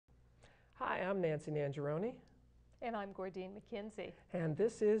Hi, I'm Nancy Nangeroni. And I'm Gordene McKinsey. And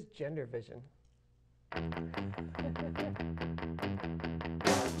this is GenderVision.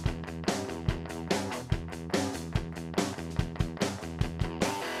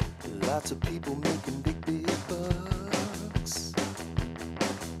 Lots of people making big, big bucks.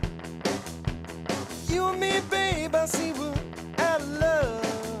 You and me, babe, I see we're out of love.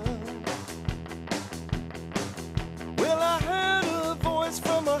 Well, I heard a voice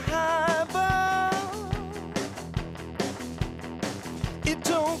from a high above. It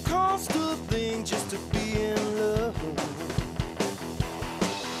don't cost a thing just to be in love.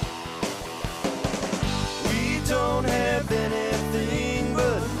 We don't have anything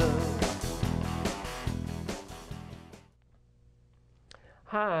but love.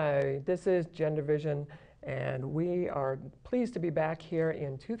 Hi, this is GenderVision, and we are pleased to be back here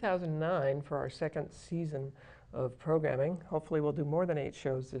in 2009 for our second season of programming. Hopefully we'll do more than 8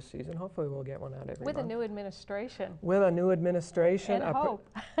 shows this season. Hopefully we'll get one out every month. With a new administration. With a new administration. And hope.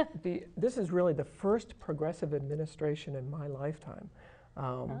 This is really the first progressive administration in my lifetime.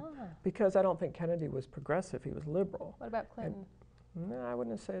 Because I don't think Kennedy was progressive, he was liberal. What about Clinton? No, I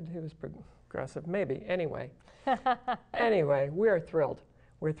wouldn't have said he was progressive. Maybe. Anyway. Anyway, we are thrilled.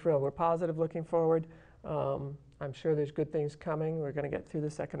 We're thrilled. We're positive looking forward. I'm sure there's good things coming. We're going to get through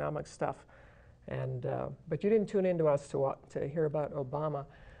this economic stuff. And, but you didn't tune in to us to hear about Obama.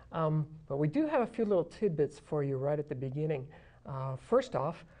 But we do have a few little tidbits for you right at the beginning. First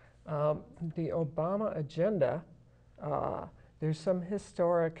off, the Obama agenda, there's some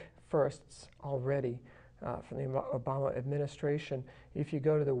historic firsts already from the Obama administration. If you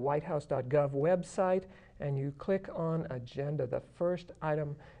go to the whitehouse.gov website and you click on agenda, the first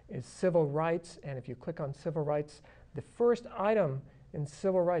item is civil rights. And if you click on civil rights, the first item in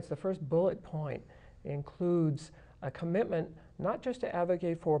civil rights, the first bullet point, includes a commitment not just to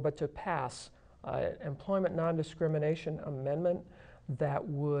advocate for, but to pass employment non-discrimination amendment that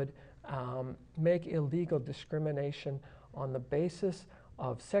would make illegal discrimination on the basis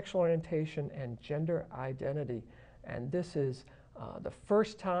of sexual orientation and gender identity. And this is the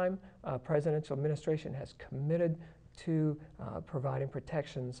first time a presidential administration has committed to providing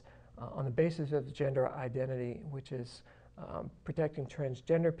protections on the basis of gender identity, which is protecting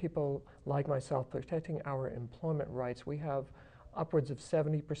transgender people like myself, protecting our employment rights. We have upwards of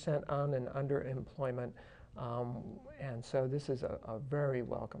 70% on and underemployment, and so this is a very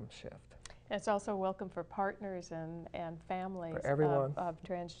welcome shift. It's also welcome for partners and families of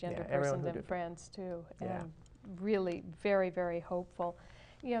transgender persons and friends too, and really very, very hopeful.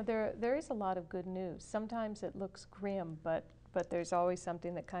 You know, there is a lot of good news. Sometimes it looks grim, but there's always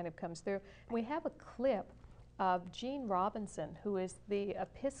something that kind of comes through. We have a clip of Gene Robinson, who is the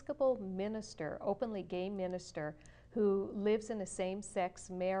Episcopal minister, openly gay minister, who lives in a same-sex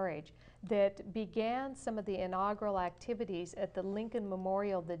marriage, that began some of the inaugural activities at the Lincoln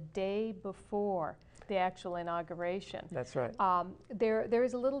Memorial the day before the actual inauguration. That's right. There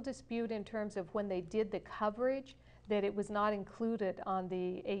is a little dispute in terms of when they did the coverage, that it was not included on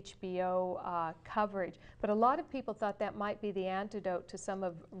the HBO coverage. But a lot of people thought that might be the antidote to some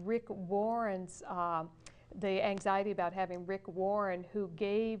of Rick Warren's the anxiety about having Rick Warren, who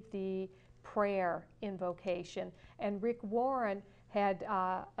gave the prayer invocation. And Rick Warren had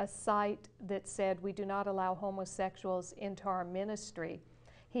a site that said, "We do not allow homosexuals into our ministry."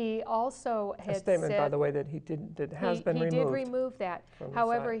 He also had a statement, said, by the way, that he has been removed. He did remove that.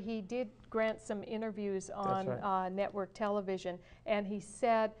 However, site. he did grant some interviews on right. network television, and he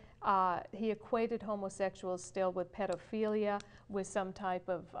said he equated homosexuals still with pedophilia, with some type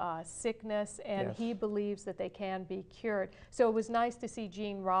of sickness, and he believes that they can be cured. So it was nice to see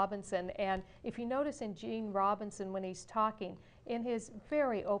Gene Robinson, and if you notice in Gene Robinson when he's talking, in his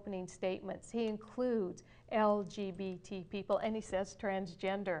very opening statements, he includes LGBT people, and he says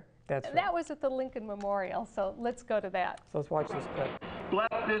transgender. That's right. That was at the Lincoln Memorial, so let's go to that. So let's watch this clip. Bless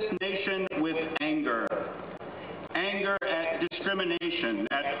this nation with anger. Anger at discrimination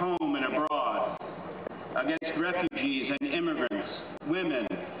at home and abroad, against refugees and immigrants, women,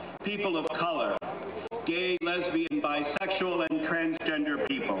 people of color, gay, lesbian, bisexual, and transgender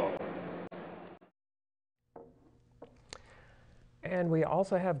people. And we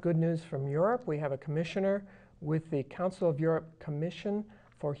also have good news from Europe. We have a commissioner with the Council of Europe Commission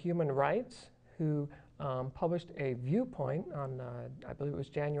for Human Rights who published a viewpoint on, I believe it was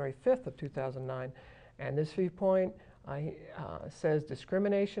January 5th of 2009. And this viewpoint says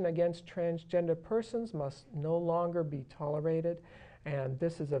discrimination against transgender persons must no longer be tolerated. And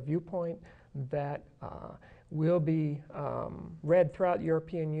this is a viewpoint that will be read throughout the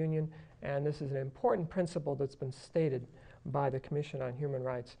European Union. And this is an important principle that's been stated by the Commission on Human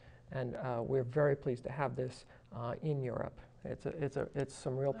Rights. And we're very pleased to have this in Europe. It's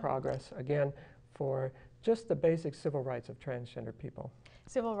some real progress, again, for just the basic civil rights of transgender people.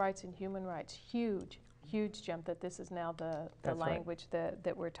 Civil rights and human rights, huge jump that this is now the language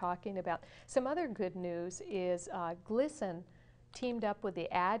that we're talking about. Some other good news is GLSEN teamed up with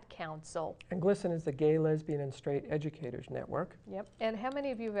the Ad Council. And GLSEN is the Gay, Lesbian, and Straight Educators Network. Yep. And how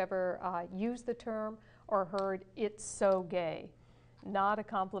many of you have ever used the term or heard "it's so gay"? Not a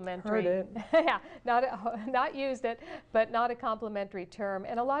complimentary. Heard it. Yeah, not used it, but not a complimentary term.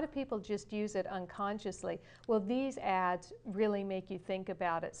 And a lot of people just use it unconsciously. Well, these ads really make you think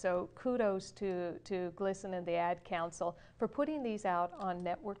about it. So kudos to GLSEN and the Ad Council for putting these out on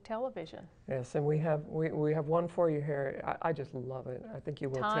network television. Yes, and we have one for you here. I just love it. I think you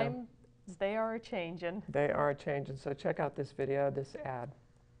will too. Times, they are a-changin'. They are a-changin'. So check out this video, this ad.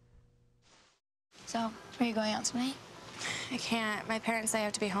 So, are you going out tonight? I can't. My parents say I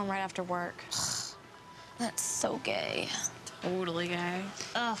have to be home right after work. That's so gay. Totally gay.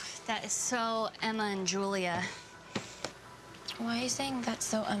 Ugh, that is so Emma and Julia. Why are you saying that's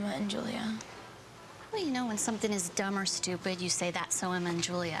so Emma and Julia? Well, you know, when something is dumb or stupid, you say that's so Emma and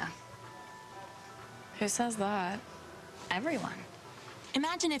Julia. Who says that? Everyone.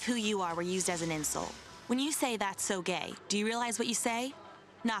 Imagine if who you are were used as an insult. When you say that's so gay, do you realize what you say?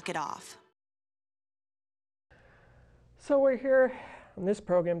 Knock it off. So we're here on this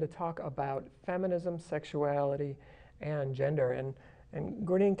program to talk about feminism, sexuality, and gender. And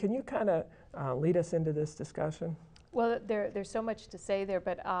Gordene, can you kind of lead us into this discussion? Well, there's so much to say there,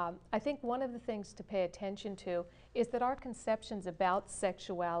 but I think one of the things to pay attention to is that our conceptions about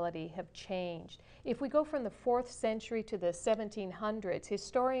sexuality have changed. If we go from the 4th century to the 1700s,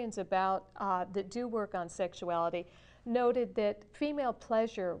 historians that do work on sexuality noted that female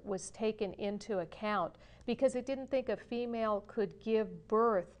pleasure was taken into account because it didn't think a female could give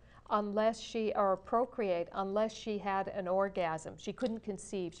birth or procreate unless she had an orgasm. She couldn't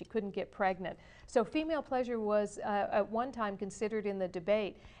conceive, she couldn't get pregnant. So female pleasure was at one time considered in the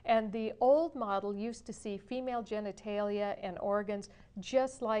debate. And the old model used to see female genitalia and organs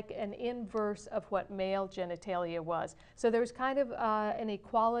just like an inverse of what male genitalia was. So there was kind of an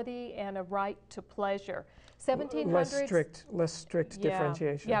equality and a right to pleasure. 1700s, less strict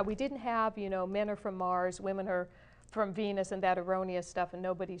differentiation. Yeah, we didn't have, you know, men are from Mars, women are from Venus and that erroneous stuff, and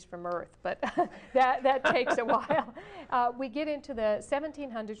nobody's from Earth, but that takes a while. We get into the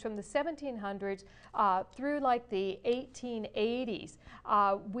 1700s. From the 1700s through like the 1880s,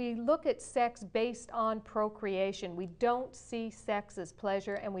 we look at sex based on procreation. We don't see sex as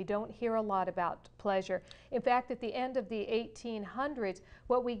pleasure, and we don't hear a lot about pleasure. In fact, at the end of the 1800s,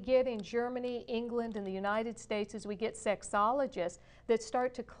 what we get in Germany, England, and the United States is we get sexologists that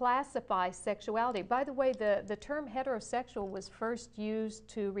start to classify sexuality. By the way, the term heterosexual was first used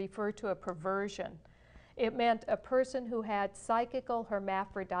to refer to a perversion. It meant a person who had psychical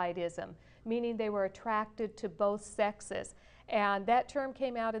hermaphroditism, meaning they were attracted to both sexes. And that term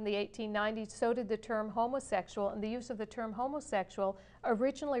came out in the 1890s, so did the term homosexual, and the use of the term homosexual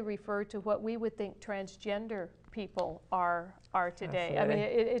originally referred to what we would think transgender people are today. I mean,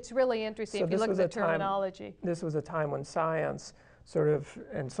 it's really interesting if you look at the terminology. This was a time when science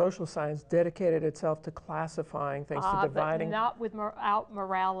and social science dedicated itself to classifying things, to dividing. But not without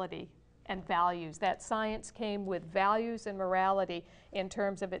morality and values. That science came with values and morality in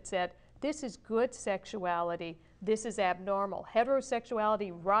terms of it said, this is good sexuality, this is abnormal.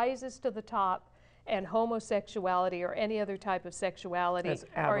 Heterosexuality rises to the top, and homosexuality or any other type of sexuality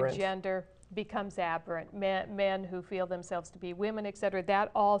or gender becomes aberrant. Men who feel themselves to be women, etc., that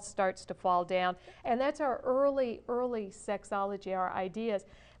all starts to fall down. And that's our early sexology, our ideas.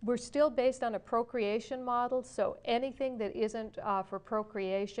 We're still based on a procreation model, so anything that isn't for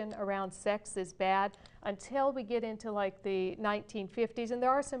procreation around sex is bad until we get into like the 1950s, and there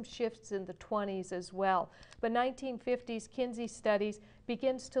are some shifts in the 20s as well. But 1950s, Kinsey studies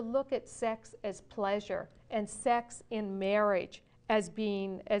begins to look at sex as pleasure and sex in marriage as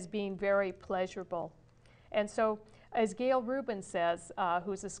being very pleasurable. And so, as Gail Rubin says,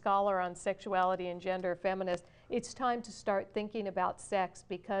 who's a scholar on sexuality and gender, feminist, it's time to start thinking about sex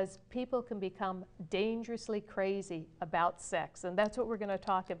because people can become dangerously crazy about sex, and that's what we're going to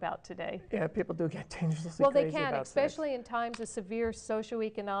talk about today. Yeah, people do get dangerously crazy about sex. Well, they can, especially in times of severe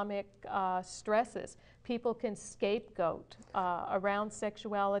socioeconomic stresses. People can scapegoat around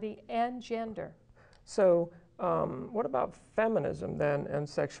sexuality and gender. So, what about feminism then and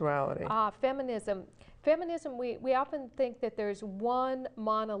sexuality? Feminism, we often think that there's one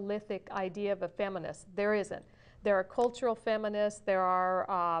monolithic idea of a feminist. There isn't. There are cultural feminists, there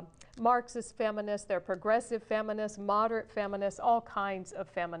are Marxist feminists, there are progressive feminists, moderate feminists, all kinds of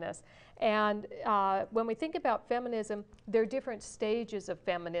feminists. And when we think about feminism, there are different stages of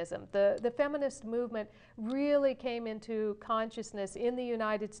feminism. The feminist movement really came into consciousness in the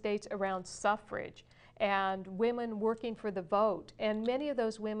United States around suffrage and women working for the vote. And many of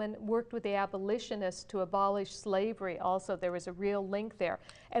those women worked with the abolitionists to abolish slavery also. There was a real link there.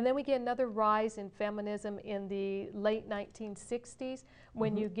 And then we get another rise in feminism in the late 1960s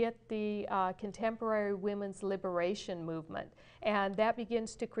when you get the contemporary women's liberation movement. And that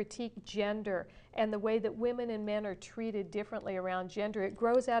begins to critique gender and the way that women and men are treated differently around gender. It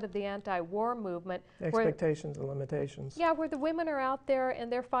grows out of the anti-war movement. Expectations and limitations. Yeah, where the women are out there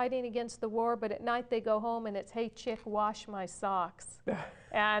and they're fighting against the war, but at night they go home and it's, hey chick, wash my socks.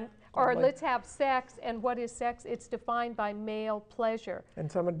 And or let's have sex. And what is sex? It's defined by male pleasure. And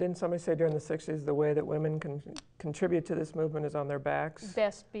didn't somebody say during the 60s the way that women can contribute to this movement is on their backs?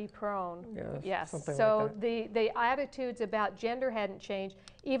 Best be prone. Yes. So like the attitudes about gender hadn't changed,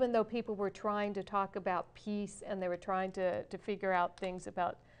 even though people were trying to talk about peace and they were trying to figure out things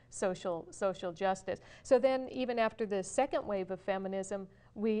about social justice. So then even after the second wave of feminism,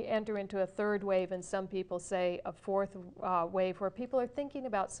 we enter into a third wave, and some people say a fourth wave, where people are thinking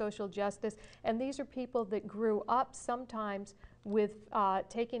about social justice. And these are people that grew up sometimes with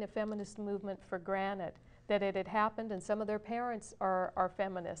taking a feminist movement for granted, that it had happened, and some of their parents are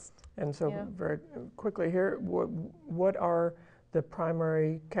feminists. And so very quickly here, what are the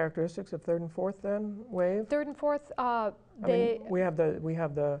primary characteristics of third and fourth then wave? Third and fourth, we have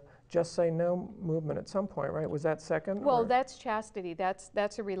the Just Say No movement at some point, right? Was that second? Well, that's chastity.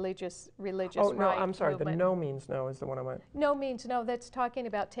 That's a religious Oh no, I'm sorry. movement. The No Means No is the one I meant. No means no. That's talking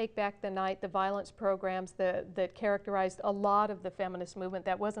about Take Back the Night, the violence programs that characterized a lot of the feminist movement.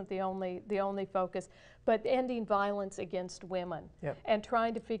 That wasn't the only focus, but ending violence against women and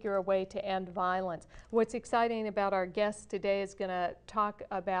trying to figure a way to end violence. What's exciting about our guest today is going to talk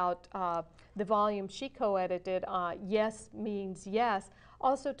about the volume she co-edited, Yes Means Yes,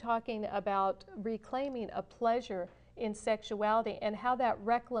 also talking about reclaiming a pleasure in sexuality and how that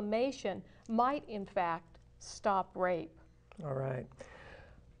reclamation might in fact stop rape. All right.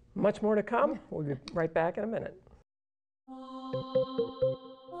 Much more to come. We'll be right back in a minute.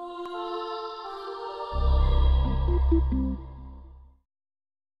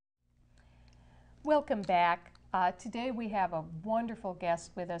 Welcome back. Today we have a wonderful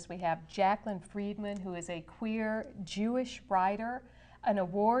guest with us. We have Jaclyn Friedman, who is a queer Jewish writer, an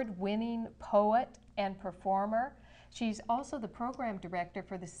award-winning poet and performer. She's also the program director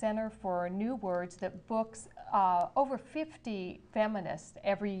for the Center for New Words that books over 50 feminists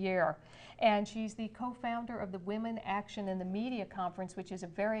every year. And she's the co-founder of the Women Action in the Media Conference, which is a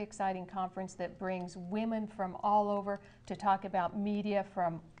very exciting conference that brings women from all over to talk about media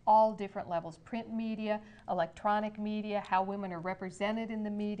from all different levels: print media, electronic media, how women are represented in the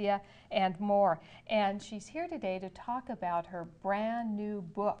media, and more. And she's here today to talk about her brand new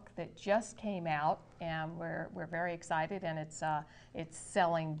book that just came out, and we're very excited, and it's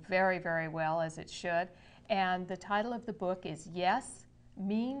selling very, very well, as it should. And the title of the book is Yes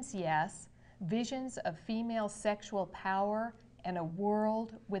Means Yes: Visions of Female Sexual Power and a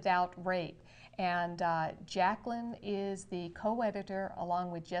World Without Rape. And Jaclyn is the co-editor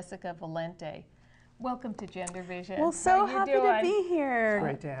along with Jessica Valente. Welcome to GenderVision. Well, so happy to be here. It's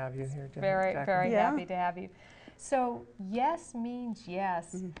great to have you here, Jaclyn. Very happy to have you. So, Yes Means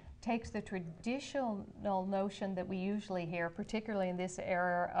Yes takes the traditional notion that we usually hear, particularly in this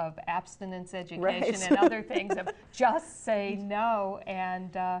era of abstinence education and other things, of just say no,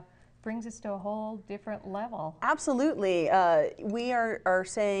 and brings us to a whole different level. Absolutely. We are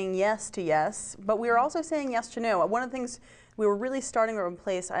saying yes to yes, but we are also saying yes to no. One of the things, we were really starting from a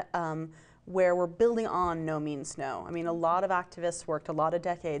place where we're building on no means no. I mean, a lot of activists worked a lot of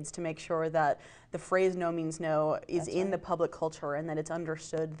decades to make sure that the phrase no means no is in the public culture, and that it's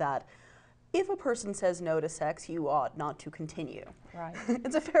understood that if a person says no to sex, you ought not to continue. Right.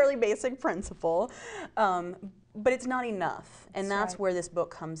 It's a fairly basic principle, but it's not enough, and that's where this book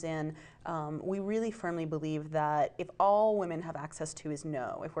comes in. We really firmly believe that if all women have access to is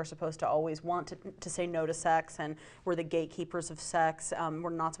no, if we're supposed to always want to say no to sex, and we're the gatekeepers of sex, we're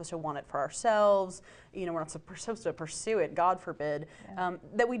not supposed to want it for ourselves, you know, we're not supposed to pursue it, God forbid,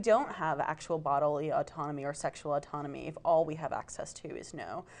 that we don't have actual bodily autonomy or sexual autonomy if all we have access to is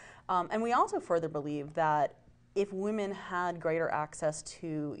no. And we also further believe that if women had greater access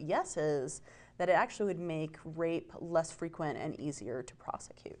to yeses, that it actually would make rape less frequent and easier to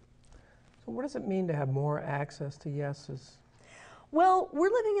prosecute. So what does it mean to have more access to yeses? Well, we're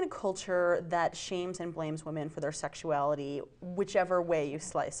living in a culture that shames and blames women for their sexuality, whichever way you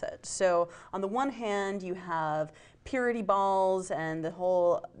slice it. So on the one hand, you have purity balls and the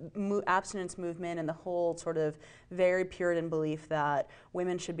whole abstinence movement and the whole sort of very Puritan belief that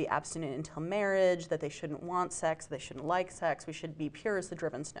women should be abstinent until marriage, that they shouldn't want sex, they shouldn't like sex, we should be pure as the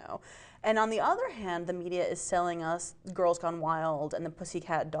driven snow. And on the other hand, the media is selling us Girls Gone Wild and the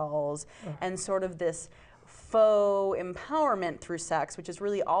Pussycat Dolls and sort of this faux empowerment through sex, which is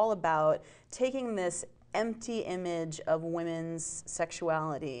really all about taking this empty image of women's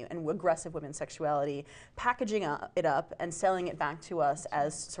sexuality and aggressive women's sexuality, packaging it up and selling it back to us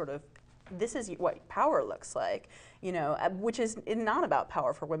as sort of, this is what power looks like, you know, which is not about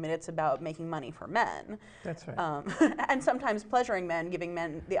power for women, it's about making money for men. That's right. And sometimes pleasuring men, giving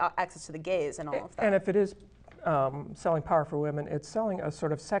men the access to the gays and all of that. And if it is selling power for women, it's selling a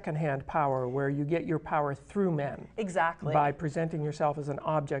sort of secondhand power where you get your power through men. Exactly. By presenting yourself as an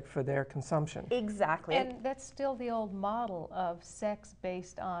object for their consumption. Exactly. And that's still the old model of sex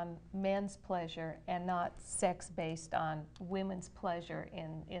based on men's pleasure and not sex based on women's pleasure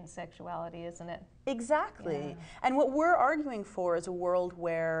in sexuality, isn't it? Exactly. Yeah. And what we're arguing for is a world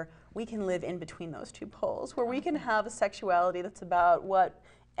where we can live in between those two poles, where we can have a sexuality that's about what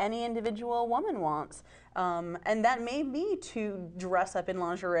any individual woman wants. And that may be to dress up in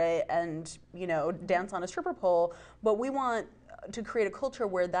lingerie and, you know, dance on a stripper pole, but we want to create a culture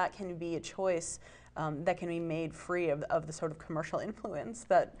where that can be a choice that can be made free of the sort of commercial influence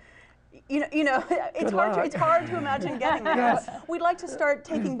that, you know, it's hard to imagine getting there. Yes. We'd like to start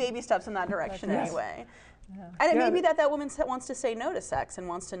taking baby steps in that direction anyway. Yeah. And it may be that woman wants to say no to sex and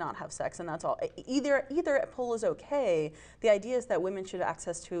wants to not have sex, and that's all. Either pole is okay. The idea is that women should have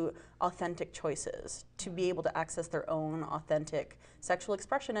access to authentic choices, to be able to access their own authentic sexual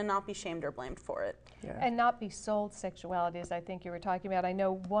expression and not be shamed or blamed for it. Yeah. And not be sold sexuality, as I think you were talking about. I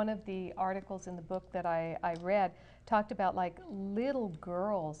know one of the articles in the book that I read talked about like little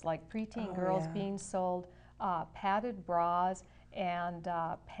girls, like preteen girls being sold padded bras and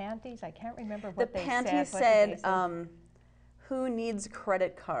panties. I can't remember what they said. The panties said, who needs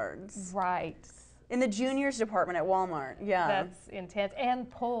credit cards? Right. In the juniors department at Walmart, yeah. That's intense. And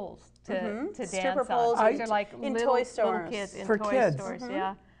poles to dance stripper on. poles. These are like in little, toy stores. little kids in For toy kids. stores,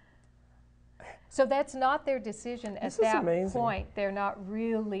 yeah. So that's not their decision at that point. They're not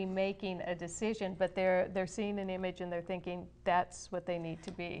really making a decision, but they're seeing an image and they're thinking that's what they need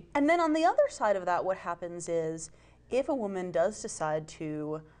to be. And then on the other side of that, what happens is if a woman does decide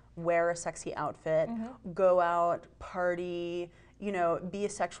to wear a sexy outfit, go out, party, you know, be a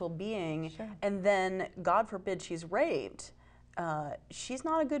sexual being, and then, God forbid, she's raped, she's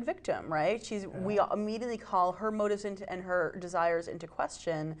not a good victim, right? We immediately call her motives and her desires into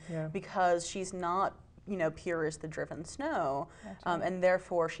question because she's not, you know, pure as the driven snow, and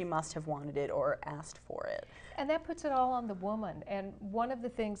therefore she must have wanted it or asked for it. And that puts it all on the woman. And one of the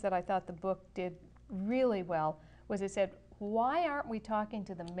things that I thought the book did really well was it said, why aren't we talking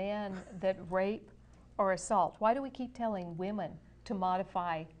to the men that rape or assault? Why do we keep telling women to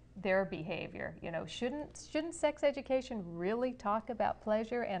modify their behavior? You know, shouldn't sex education really talk about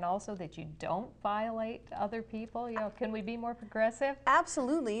pleasure and also that you don't violate other people? You know, can we be more progressive?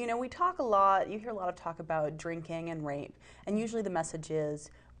 Absolutely. You know, we talk a lot, you hear a lot of talk about drinking and rape, and usually the message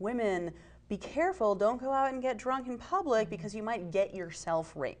is, women, be careful, don't go out and get drunk in public because you might get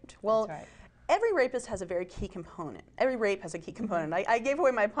yourself raped. Well, that's right. Every rapist has a very key component. Every rape has a key component. I gave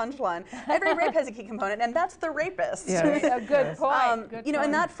away my punchline. Every rape has a key component, and that's the rapist. Yeah. A good point. Good you know, point.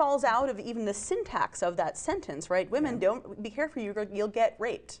 and that falls out of even the syntax of that sentence, right? Women, don't be careful. You'll get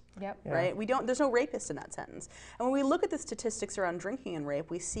raped. Yep. Yeah. Right? There's no rapist in that sentence. And when we look at the statistics around drinking and rape,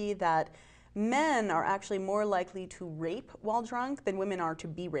 we see that men are actually more likely to rape while drunk than women are to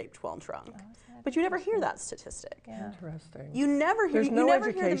be raped while drunk. But you never hear that statistic. Yeah. Interesting. You never hear, There's no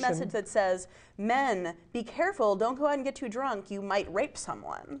never hear the education. message that says, men, be careful, don't go out and get too drunk, you might rape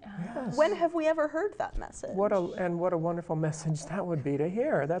someone. Yes. When have we ever heard that message? What a wonderful message that would be to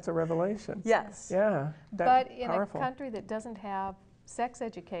hear. That's a revelation. Yes. Yeah. But in powerful. a country that doesn't have sex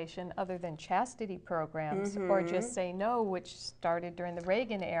education other than chastity programs or just say no, which started during the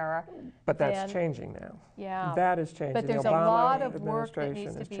Reagan era. But that's changing now. Yeah. That is changing. But there's the a Obama lot of work that administration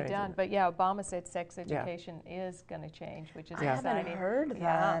needs to is be changing done. it. But yeah, Obama said sex education is going to change, which is I exciting. haven't heard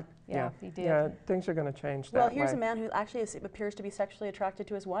Yeah. that. Yeah, he did. Yeah, things are going to change that Well, here's way. a man who actually appears to be sexually attracted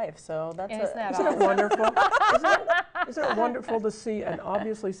to his wife, so that's Isn't that Isn't it awesome? wonderful? Isn't it wonderful to see an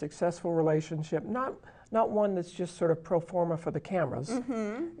obviously successful relationship, not one that's just sort of pro forma for the cameras,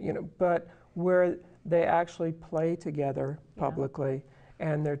 you know, but where they actually play together publicly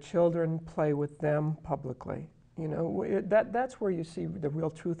and their children play with them publicly. You know, that's where you see the real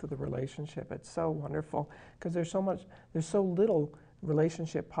truth of the relationship. It's so wonderful because there's so little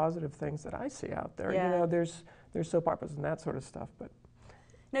relationship positive things that I see out there. Yeah. You know, there's soap operas and that sort of stuff, but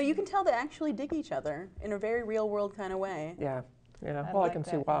no, you can tell they actually dig each other in a very real world kind of way. yeah. Yeah, I well, like I can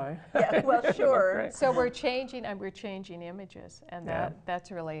see that. why. Yeah, well, sure. So we're changing images, and that's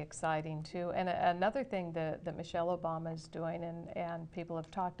really exciting too. And another thing that Michelle Obama is doing, and people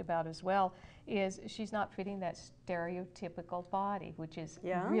have talked about as well, is she's not fitting that stereotypical body, which is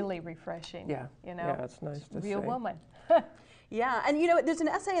really refreshing. Yeah, you know, yeah, it's nice to see. Real woman. Yeah, and you know, there's an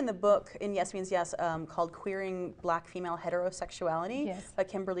essay in the book, in Yes Means Yes, called Queering Black Female Heterosexuality by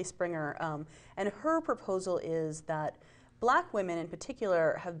Kimberly Springer. And her proposal is that Black women in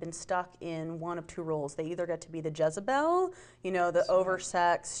particular have been stuck in one of two roles. They either get to be the Jezebel, you know, the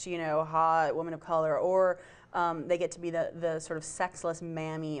oversexed, you know, hot woman of color, or they get to be the sort of sexless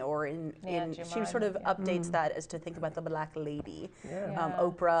mammy, or she sort of updates that as to think about the Black lady,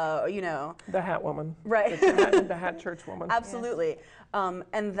 Oprah, you know. The hat woman. Right. The hat church woman. Absolutely.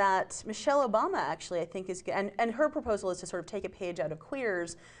 And that Michelle Obama actually, I think, is, and her proposal is to sort of take a page out of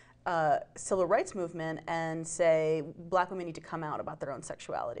Queer's civil rights movement and say Black women need to come out about their own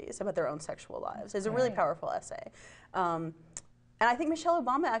sexualities, about their own sexual lives. It's a really powerful essay. And I think Michelle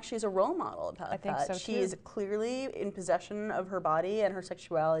Obama actually is a role model about that. I think so She is clearly in possession of her body and her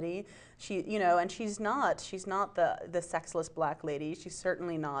sexuality. She, you know, and she's not the sexless Black lady. She's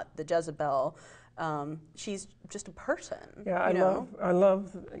certainly not the Jezebel. She's just a person. Yeah, I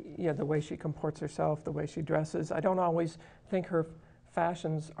love the way she comports herself, the way she dresses. I don't always think her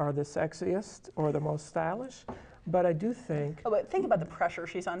fashions are the sexiest or the most stylish, but I do think. Oh, but think about the pressure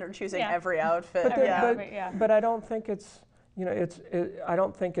she's under choosing every outfit. But I don't think it's, you know, I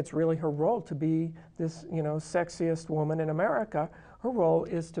don't think it's really her role to be this, you know, sexiest woman in America. Her role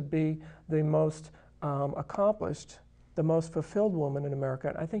is to be the most accomplished, the most fulfilled woman in America.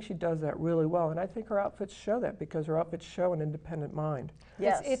 And I think she does that really well. And I think her outfits show that, because her outfits show an independent mind.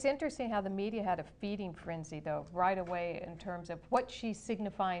 Yes. It's interesting how the media had a feeding frenzy, though, right away in terms of what she's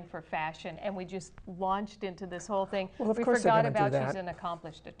signifying for fashion, and we just launched into this whole thing. Well, of we course forgot they're gonna about do she's that. an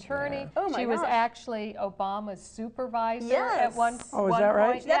accomplished attorney. Yeah. Oh my she was gosh. actually Obama's supervisor at one point. Oh, is that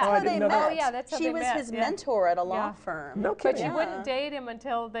right? That's how they met. Oh, yeah, that's how she they was met. his mentor at a law firm. No But kidding. she wouldn't date him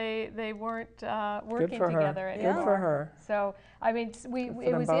until they weren't working for her. together anymore. Good for her. So, I mean,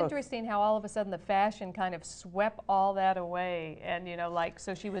 it was interesting how all of a sudden the fashion kind of swept all that away, and, you know, like,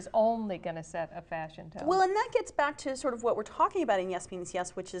 so she was only going to set a fashion tone. Well, and that gets back to sort of what we're talking about in Yes Means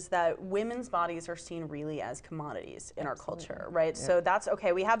Yes, which is that women's bodies are seen really as commodities in our culture, right? Yeah. So that's,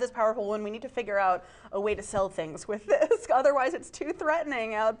 okay, we have this powerful woman, we need to figure out a way to sell things with this, otherwise it's too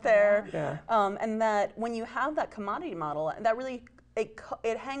threatening out there. Yeah. And that when you have that commodity model, that really,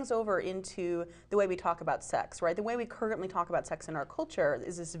 it hangs over into the way we talk about sex, right? The way we currently talk about sex in our culture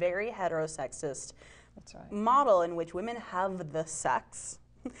is this very heterosexist model in which women have the sex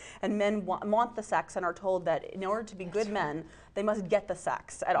and men want the sex and are told that in order to be good men, they must get the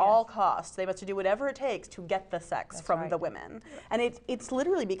sex at all costs. They must do whatever it takes to get the sex from the women. And it's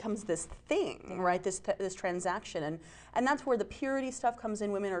literally becomes this thing, right? This transaction. And that's where the purity stuff comes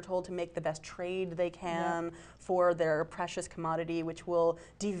in. Women are told to make the best trade they can for their precious commodity, which will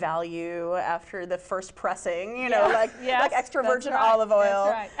devalue after the first pressing, you know, like extra virgin olive oil.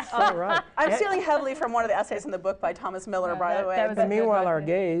 That's right. I'm stealing heavily from one of the essays in the book by Thomas Miller, by the way. But meanwhile, our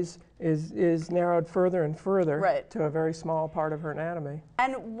gaze is narrowed further and further to a very small part of her anatomy.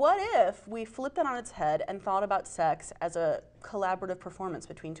 And what if we flipped it on its head and thought about sex as a collaborative performance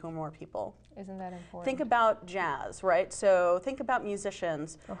between two or more people? Isn't that important? Think about jazz, right? So think about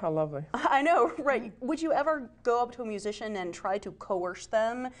musicians. Oh, how lovely. I know, right? Would you ever go up to a musician and try to coerce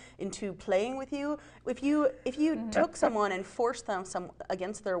them into playing with you? If you took someone and forced them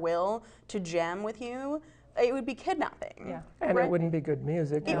against their will to jam with you, it would be kidnapping. Yeah. And it wouldn't be good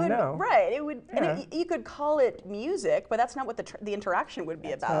music. Right. It would. And you could call it music, but that's not what the interaction would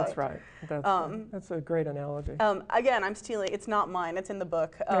be about. That's right. That's a great analogy. Again, I'm stealing. It's not mine. It's in the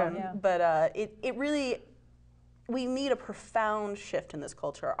book. But it really, we need a profound shift in this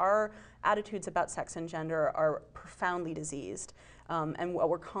culture. Our attitudes about sex and gender are profoundly diseased. And what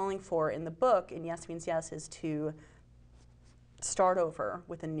we're calling for in the book, in Yes Means Yes, is to start over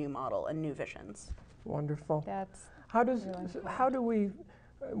with a new model and new visions. Wonderful. That's how do we,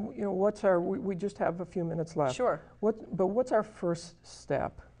 you know, what's our, we just have a few minutes left. Sure. But what's our first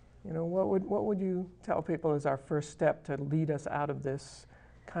step? You know, what would you tell people is our first step to lead us out of this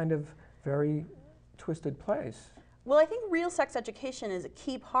kind of very twisted place? Well, I think real sex education is a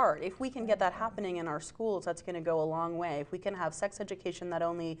key part. If we can get that happening in our schools, that's going to go a long way. If we can have sex education that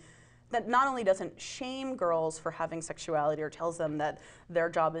that not only doesn't shame girls for having sexuality or tells them that their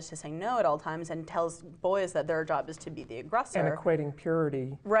job is to say no at all times, and tells boys that their job is to be the aggressor. And equating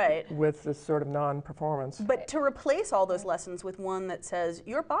purity with this sort of non-performance. But to replace all those lessons with one that says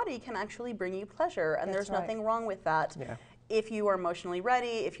your body can actually bring you pleasure, and there's nothing wrong with that. If you are emotionally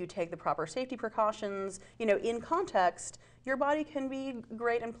ready, if you take the proper safety precautions, you know, in context, your body can be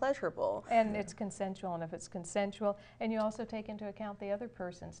great and pleasurable. And it's consensual, and if it's consensual, and you also take into account the other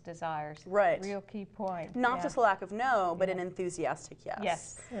person's desires. Right. Real key point. Not just a lack of no, but an enthusiastic yes.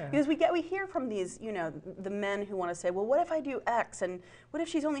 Yes. Because we hear from these, you know, the men who want to say, well, what if I do X, and what if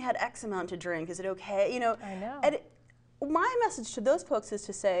she's only had X amount to drink? Is it okay? You know. I know. And my message to those folks is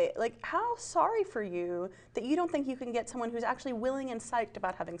to say, like, how sorry for you that you don't think you can get someone who's actually willing and psyched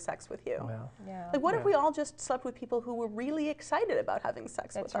about having sex with you. Like, what if we all just slept with people who were really excited about having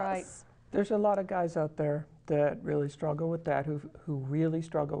sex with us? There's a lot of guys out there that really struggle with that, who really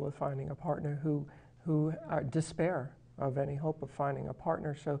struggle with finding a partner, who despair of any hope of finding a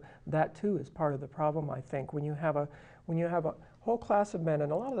partner. So that too is part of the problem, I think. When you have a whole class of men,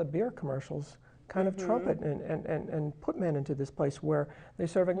 and a lot of the beer commercials kind of trumpet and put men into this place where they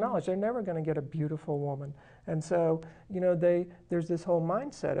sort of acknowledge they're never going to get a beautiful woman. And so, you know, there's this whole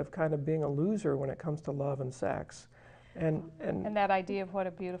mindset of kind of being a loser when it comes to love and sex. And that idea of what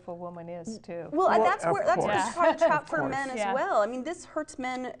a beautiful woman is too. Well, that's part of the trap for men as well. I mean, this hurts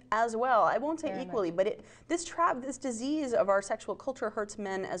men as well. I won't say equally, but this disease of our sexual culture hurts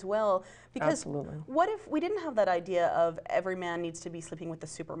men as well. Because what if we didn't have that idea of every man needs to be sleeping with the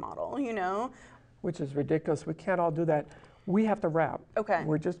supermodel, you know? Which is ridiculous. We can't all do that. We have to wrap. Okay.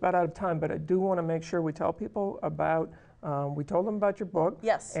 We're just about out of time, but I do want to make sure we tell people about, we told them about your book.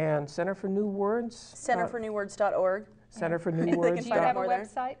 Yes. And Center for New Words. Centerfornewwords.org. Center for New Words. Do you have a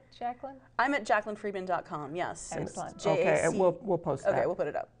website, Jaclyn? I'm at JaclynFriedman.com, yes. Excellent. Okay, and we'll post that. Okay, we'll put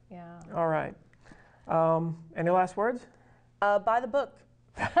it up. Yeah. All right. Any last words? Buy the book.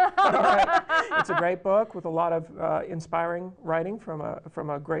 It's a great book with a lot of inspiring writing from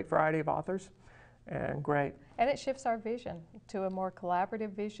a great variety of authors. And great. And it shifts our vision to a more collaborative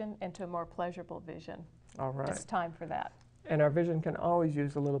vision and to a more pleasurable vision. All right. It's time for that. And our vision can always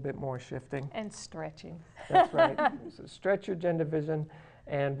use a little bit more shifting. And stretching. That's right. So stretch your gender vision,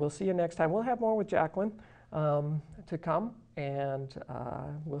 and we'll see you next time. We'll have more with Jaclyn to come, and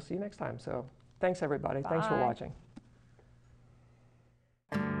we'll see you next time. So thanks, everybody. Bye. Thanks for watching.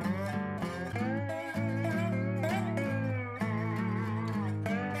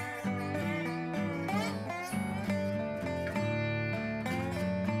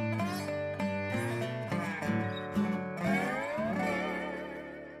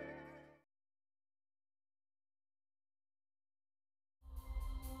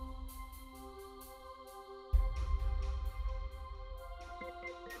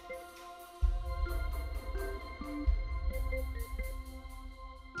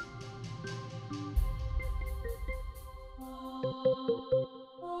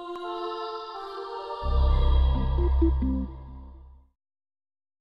 Thank you.